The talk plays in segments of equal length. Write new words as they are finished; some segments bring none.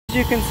As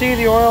you can see,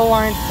 the oil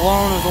line's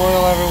blown. There's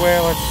oil everywhere.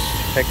 Let's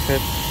fix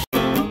it.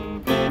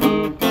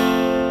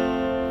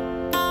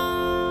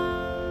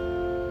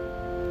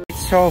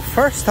 So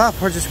first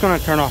up, we're just going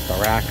to turn off the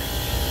rack.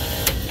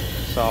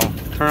 So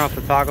turn off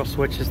the toggle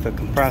switches, the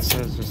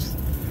compressors, just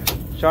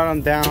shut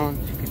them down.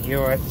 You can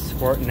hear it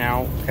squirting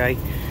out, okay?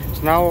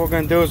 So now what we're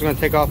going to do is we're going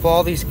to take off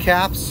all these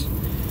caps,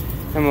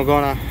 and we're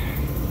going to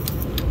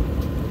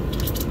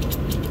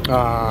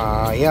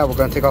we're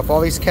going to take off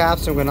all these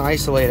caps and we're going to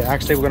isolate it.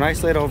 Actually, we're going to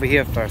isolate it over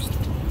here first,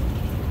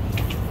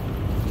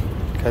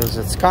 because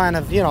it's kind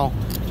of, you know,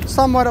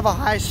 somewhat of a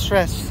high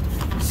stress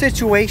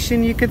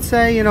situation, you could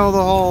say. You know,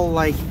 the whole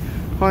like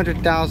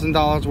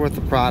 $100,000 worth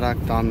of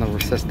product on the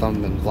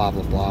system and blah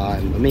blah blah,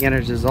 and the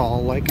manager's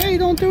all like, hey,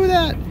 don't do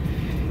that.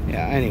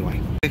 Yeah, anyway,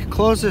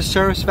 close the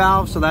service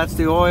valve. So that's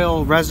the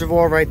oil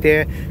reservoir right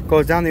there.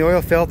 Goes down the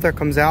oil filter,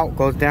 comes out,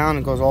 goes down,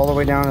 and goes all the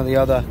way down to the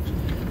other,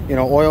 you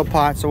know, oil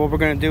pot. So what we're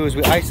going to do is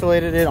we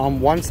isolated it on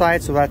one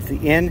side, so that's the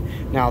in.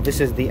 Now this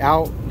is the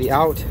out, the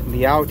out,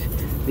 the out,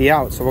 the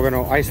out. So we're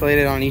going to isolate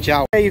it on each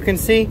out. Okay, you can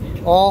see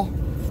all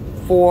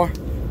 4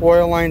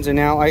 oil lines are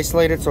now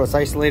isolated. So it's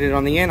isolated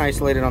on the in,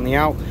 isolated on the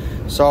out.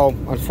 So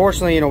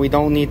unfortunately, you know, we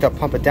don't need to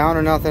pump it down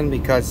or nothing,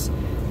 because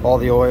all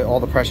the oil, all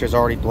the pressure is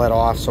already bled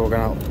off. So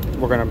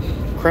we're gonna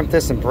crimp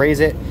this and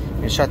braze it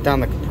and shut down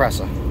the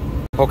compressor.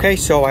 Okay,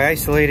 so I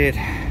isolated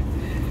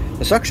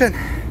the suction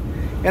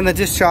and the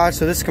discharge.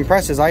 So this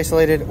compressor is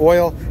isolated,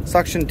 oil,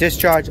 suction,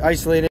 discharge,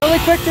 isolated. Really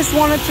quick, just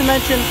wanted to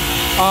mention,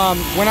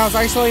 when I was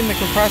isolating the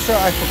compressor,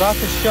 I forgot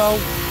to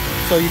show.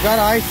 So you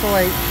gotta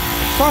isolate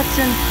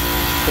suction,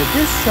 the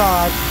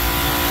discharge,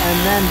 and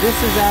then this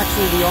is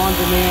actually the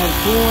on-demand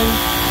cooling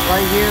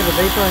right here, the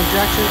vapor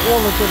injection or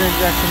liquid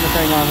injection,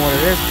 depending on what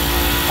it is.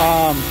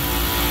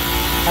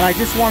 And I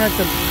just wanted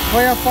to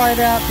clarify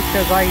that,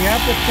 because I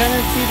have the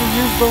tendency to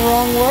use the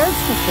wrong words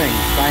for things.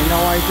 I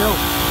know I do.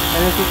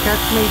 And if you catch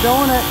me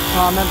doing it,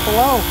 comment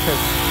below, because,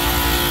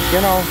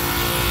 you know,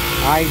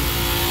 I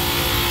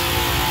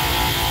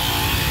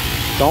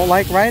don't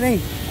like writing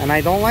and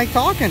I don't like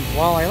talking.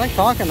 Well, I like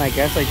talking, I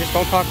guess. I just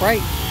don't talk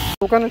right.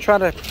 We're going to try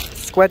to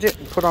squedge it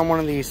and put on one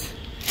of these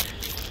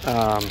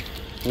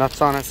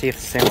nuts on it, see if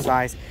it's the same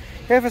size.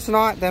 If it's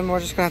not, then we're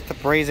just going to have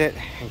to braze it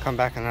and come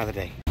back another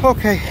day.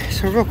 Okay,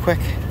 so real quick,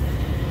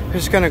 I'm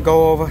just going to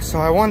go over. So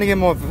I wanted to get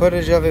more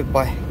footage of it,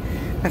 but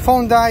my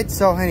phone died.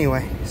 So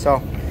anyway,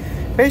 so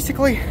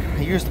basically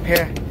I used a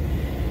pair of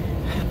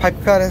pipe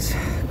cutters,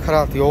 cut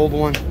out the old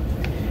one.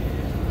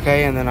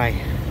 Okay, and then I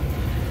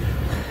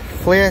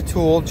flare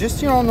tool,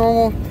 just, you know,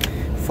 normal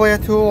flare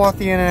tool off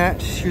the internet.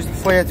 Just use the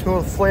flare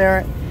tool to flare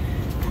it,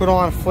 put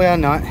on a flare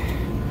nut,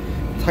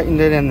 tightened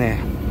it in there.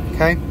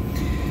 Okay,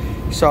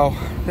 so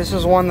this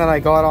is one that I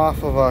got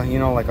off of a, you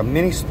know, like a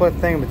mini split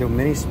thing. We do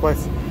mini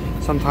splits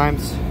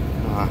sometimes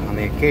on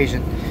the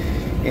occasion.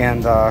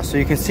 And so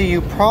you can see,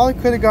 you probably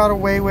could have got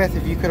away with,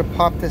 if you could have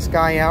popped this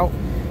guy out,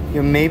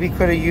 you maybe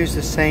could have used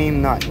the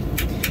same nut.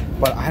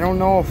 But I don't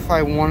know if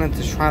I wanted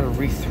to try to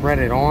re-thread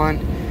it on,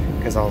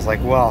 because I was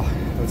like, well,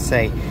 let's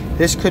say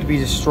this could be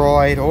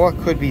destroyed, or it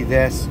could be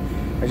this.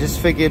 I just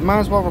figured might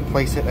as well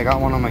replace it. I got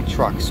one on my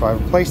truck, so I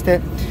replaced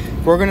it.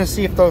 We're gonna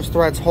see if those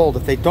threads hold.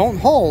 If they don't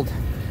hold,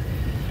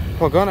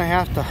 we're gonna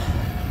have to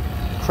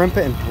crimp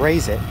it and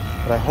braze it,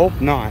 but I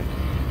hope not.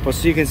 But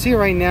so you can see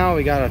right now,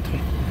 we got a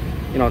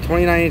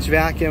 29-inch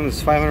vacuum.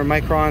 There's 500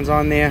 microns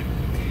on there.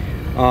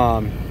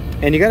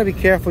 And you got to be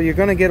careful. You're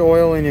going to get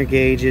oil in your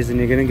gauges, and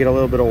you're going to get a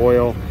little bit of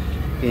oil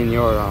in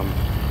your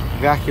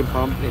vacuum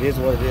pump. It is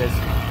what it is.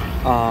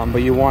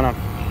 But you want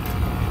to,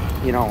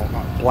 you know,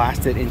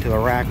 blast it into the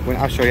rack.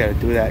 I'll show you how to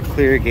do that.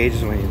 Clear your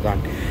gauges when you're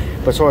done.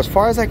 But so as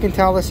far as I can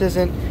tell, this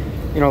isn't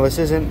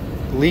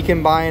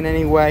leaking by in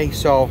any way.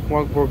 So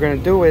what we're going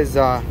to do is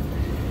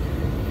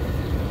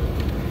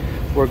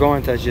we're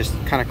going to just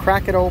kind of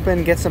crack it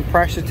open, get some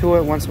pressure to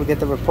it once we get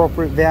the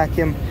appropriate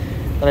vacuum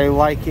that I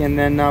like, and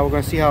then we're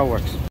going to see how it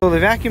works. So the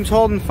vacuum's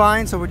holding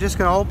fine, so we're just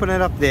going to open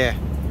it up there.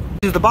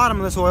 This is the bottom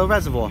of this oil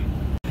reservoir.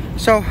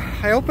 So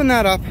I opened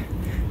that up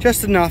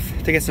just enough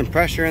to get some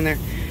pressure in there.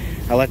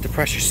 I let the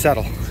pressure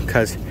settle,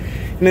 because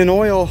in an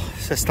oil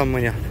system,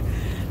 when you're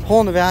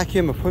holding the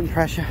vacuum or putting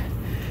pressure,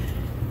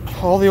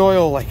 all the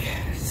oil like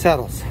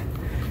settles.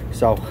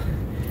 So,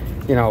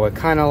 you know, it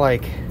kind of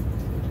like,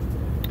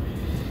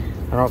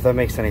 I don't know if that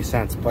makes any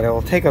sense, but it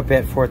will take a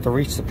bit for it to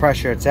reach the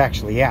pressure it's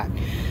actually at.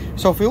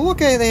 So if you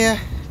look at there,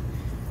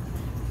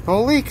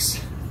 no leaks.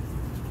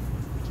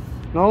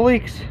 No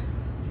leaks.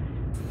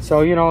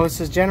 So, you know, this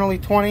is generally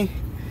 20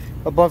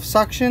 above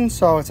suction.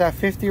 So it's at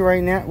 50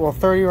 right now. Well,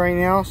 30 right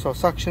now. So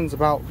suction's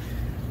about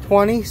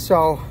 20.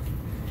 So,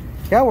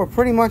 yeah, we're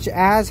pretty much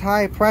as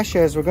high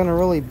pressure as we're going to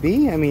really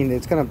be. I mean,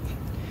 it's going to,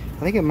 I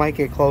think it might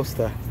get close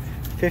to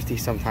 50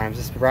 sometimes.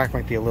 This rack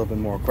might be a little bit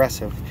more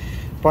aggressive.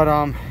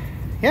 But,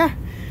 yeah,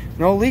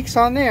 no leaks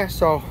on there.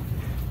 So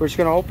we're just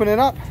going to open it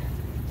up.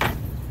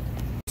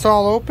 It's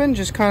all open,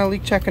 just kind of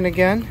leak checking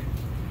again.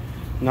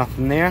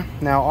 Nothing there.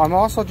 Now, I'm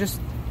also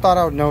just thought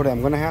I would note I'm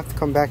going to have to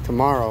come back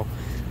tomorrow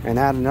and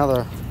add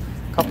another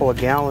couple of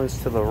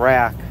gallons to the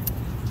rack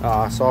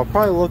So I'll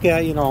probably look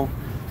at, you know,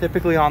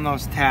 typically on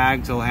those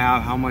tags it'll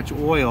have how much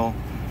oil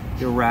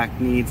your rack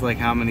needs, like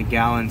how many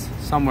gallons,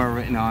 somewhere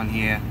written on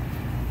here.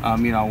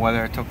 You know,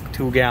 whether it took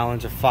 2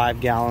 gallons or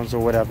 5 gallons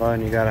or whatever,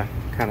 and you gotta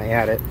kind of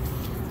add it.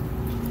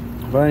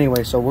 But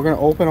anyway, so we're gonna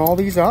open all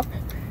these up,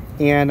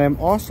 and I'm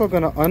also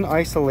gonna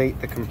unisolate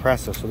the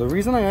compressor. So the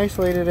reason I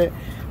isolated it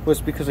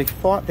was because I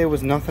thought there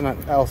was nothing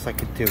else I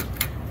could do.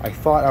 I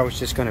thought I was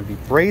just gonna be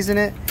brazing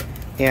it,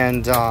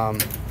 and I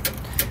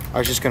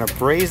was just gonna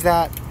braze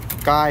that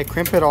guy,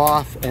 crimp it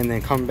off, and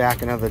then come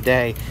back another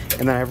day.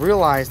 And then I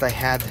realized I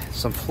had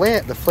some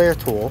the flare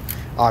tool.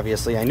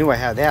 Obviously I knew I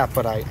had that,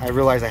 but I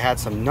realized I had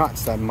some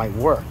nuts that might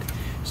work.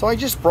 So I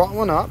just brought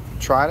one up,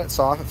 tried it,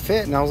 saw if it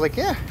fit, and I was like,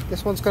 yeah,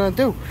 this one's gonna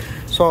do.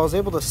 So I was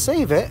able to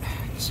save it.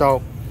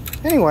 So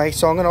anyway,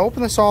 so I'm gonna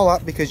open this all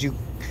up, because you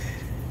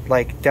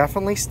like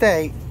definitely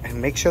stay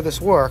and make sure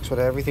this works with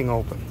everything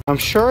open. I'm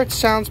sure it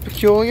sounds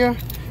peculiar,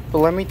 but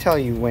let me tell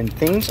you, when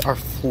things are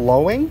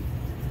flowing,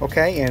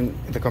 okay, and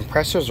the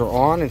compressors are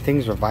on and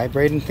things are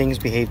vibrating, things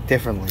behave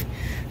differently.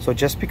 So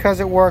just because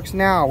it works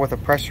now with a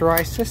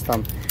pressurized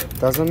system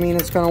doesn't mean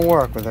it's going to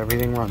work with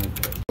everything running.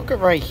 Look at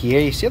right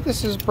here, you see how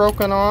this is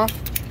broken off?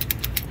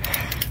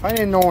 If I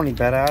didn't know any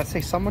better, I'd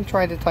say someone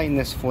tried to tighten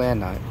this flare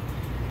nut,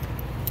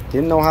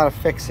 didn't know how to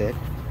fix it,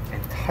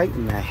 and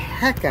tightened the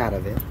heck out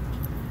of it,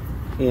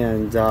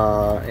 and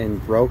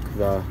broke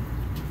the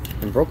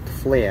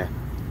flare.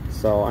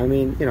 So I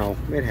mean, you know,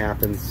 it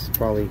happens.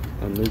 Probably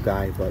a new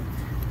guy, but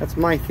that's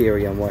my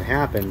theory on what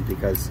happened,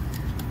 because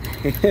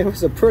it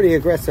was a pretty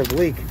aggressive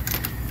leak.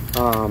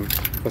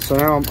 But so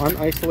now I'm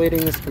unisolating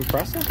this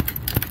compressor,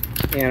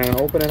 and I'm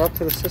gonna open it up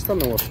to the system,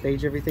 and we'll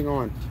stage everything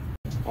on.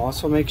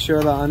 Also make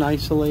sure to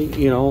unisolate,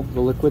 you know,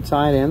 the liquid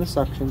side and the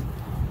suction.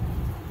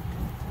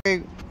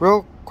 Okay,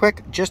 real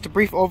quick, just a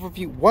brief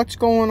overview what's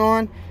going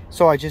on.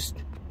 So I just,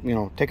 you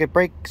know, take a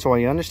break so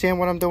I understand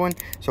what I'm doing.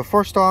 So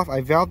first off,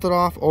 I valved it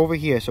off over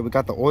here. So we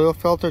got the oil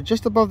filter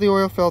just above the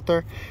oil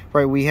filter,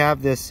 right? We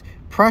have this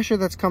pressure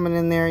that's coming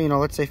in there, you know,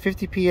 let's say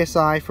 50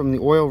 psi from the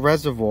oil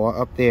reservoir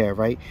up there,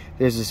 right?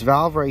 There's this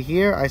valve right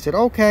here. I said,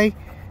 okay,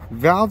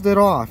 valved it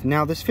off.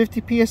 Now this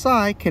 50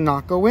 psi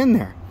cannot go in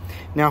there.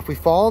 Now if we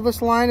follow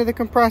this line of the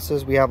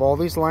compressors, we have all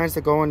these lines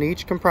that go into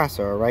each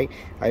compressor, all right?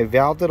 I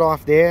valved it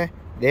off there,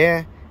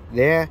 there,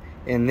 there,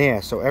 and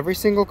there. So every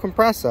single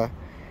compressor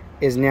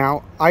is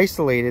now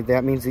isolated.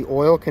 That means the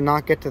oil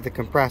cannot get to the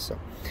compressor.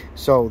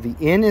 So the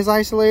in is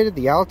isolated,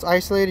 the out's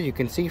isolated. You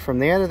can see from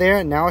there to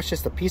there. Now it's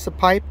just a piece of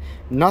pipe.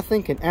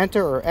 Nothing can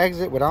enter or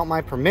exit without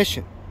my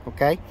permission,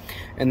 okay?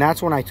 And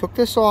that's when I took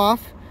this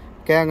off.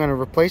 Okay, I'm going to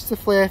replace the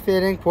flare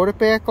fitting, put it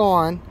back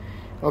on,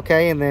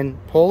 okay, and then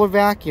pull a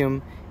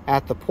vacuum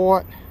at the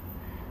port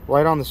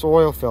right on this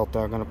oil filter.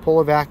 I'm going to pull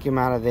a vacuum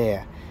out of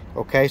there.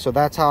 Okay, so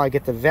that's how I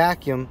get the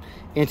vacuum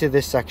into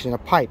this section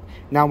of pipe.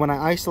 Now when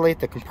I isolate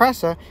the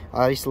compressor,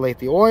 I isolate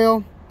the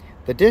oil,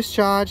 the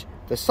discharge,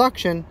 the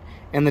suction,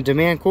 and the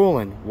demand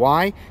cooling.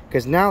 Why?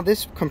 Because now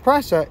this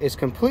compressor is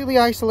completely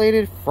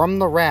isolated from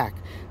the rack.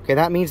 Okay,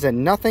 that means that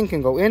nothing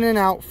can go in and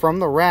out from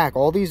the rack.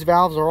 All these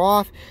valves are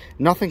off.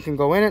 Nothing can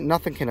go in it.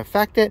 Nothing can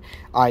affect it.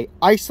 I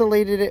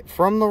isolated it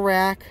from the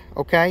rack.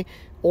 Okay,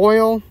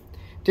 oil,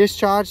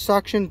 discharge,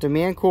 suction,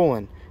 demand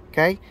cooling.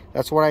 Okay,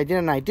 that's what I did,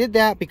 and I did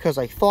that because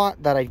I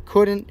thought that I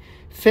couldn't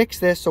fix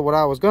this. So what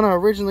I was going to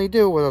originally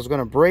do was I was going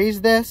to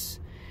braze this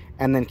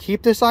and then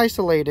keep this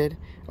isolated,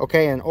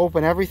 okay, and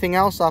open everything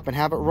else up and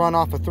have it run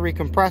off of 3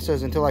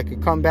 compressors until I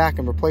could come back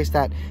and replace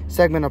that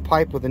segment of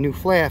pipe with a new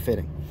flare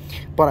fitting.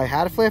 But I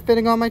had a flare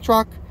fitting on my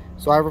truck,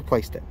 so I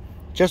replaced it.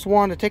 Just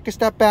wanted to take a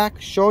step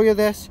back, show you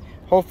this.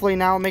 Hopefully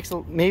now it makes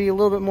maybe a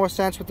little bit more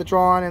sense with the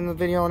drawing and the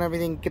video and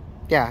everything.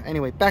 Yeah,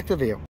 anyway, back to the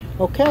video.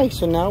 Okay,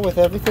 so now with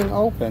everything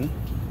open,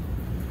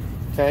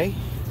 okay,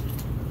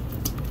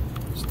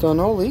 still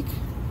no leak.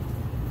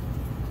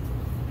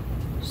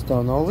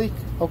 Still no leak.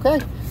 Okay,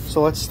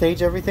 so let's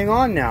stage everything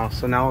on now.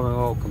 So now we're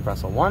going to go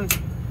compressor 1,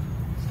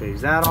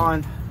 stage that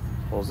on,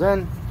 pulls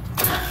in,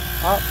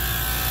 up,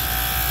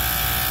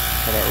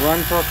 let it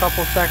run for a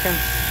couple seconds.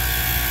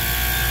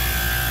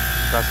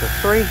 Compressor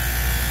 3,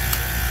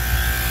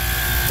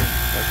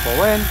 let it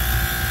pull in,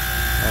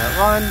 let it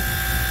run,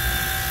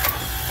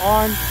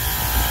 on,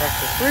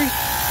 compressor 3,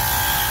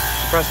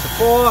 compressor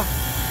 4,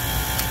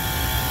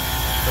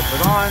 flip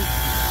it on,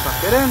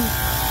 suck it in,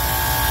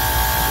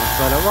 let's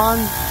let it run,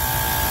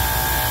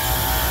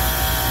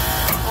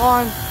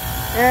 on,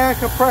 and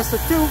compressor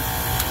 2, a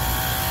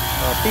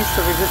piece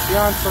of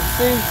resistance, let's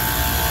see,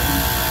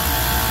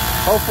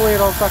 hopefully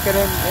it'll suck it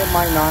in, it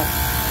might not,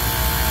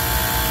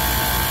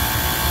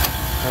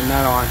 turn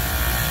that on.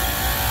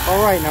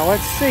 Alright, now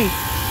let's see,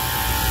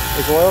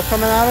 is oil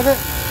coming out of it?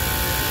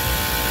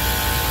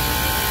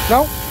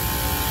 Nope,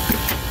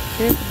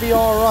 seems to be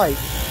alright.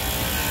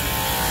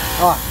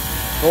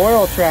 The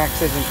oil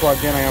tracks isn't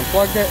plugged in. I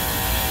unplugged it,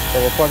 so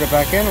we'll plug it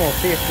back in and we'll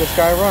see if this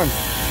guy runs.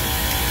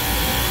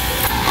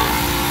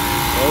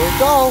 There we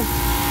go.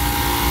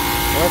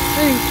 Let's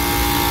see.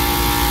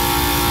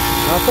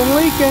 Nothing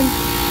leaking.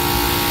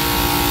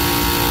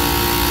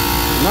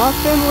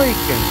 Nothing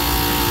leaking.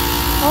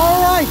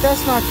 like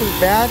that's not too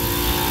bad.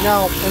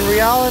 Now, in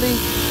reality,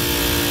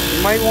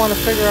 you might want to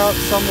figure out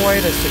some way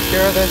to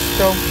secure this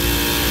too.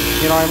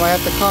 You know, I might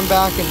have to come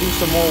back and do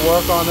some more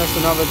work on this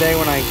another day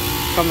when I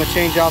come to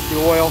change out the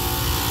oil.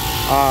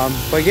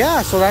 But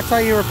yeah, so that's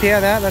how you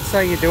repair that. That's how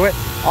you do it.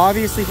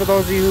 Obviously, for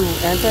those of you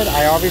who entered,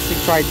 I obviously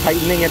tried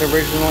tightening it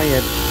originally.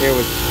 It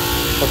was,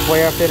 the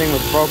flare fitting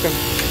was broken.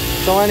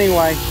 So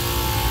anyway,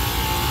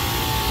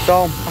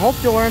 so I hope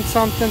you learned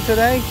something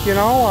today. You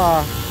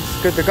know,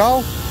 it's good to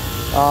go.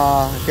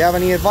 If you have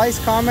any advice,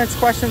 comments,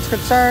 questions,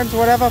 concerns,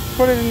 whatever,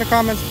 put it in the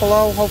comments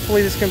below.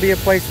 Hopefully this can be a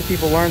place where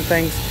people learn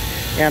things.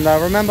 And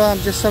remember, I'm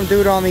just some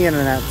dude on the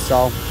internet.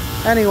 So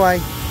anyway,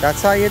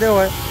 that's how you do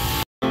it.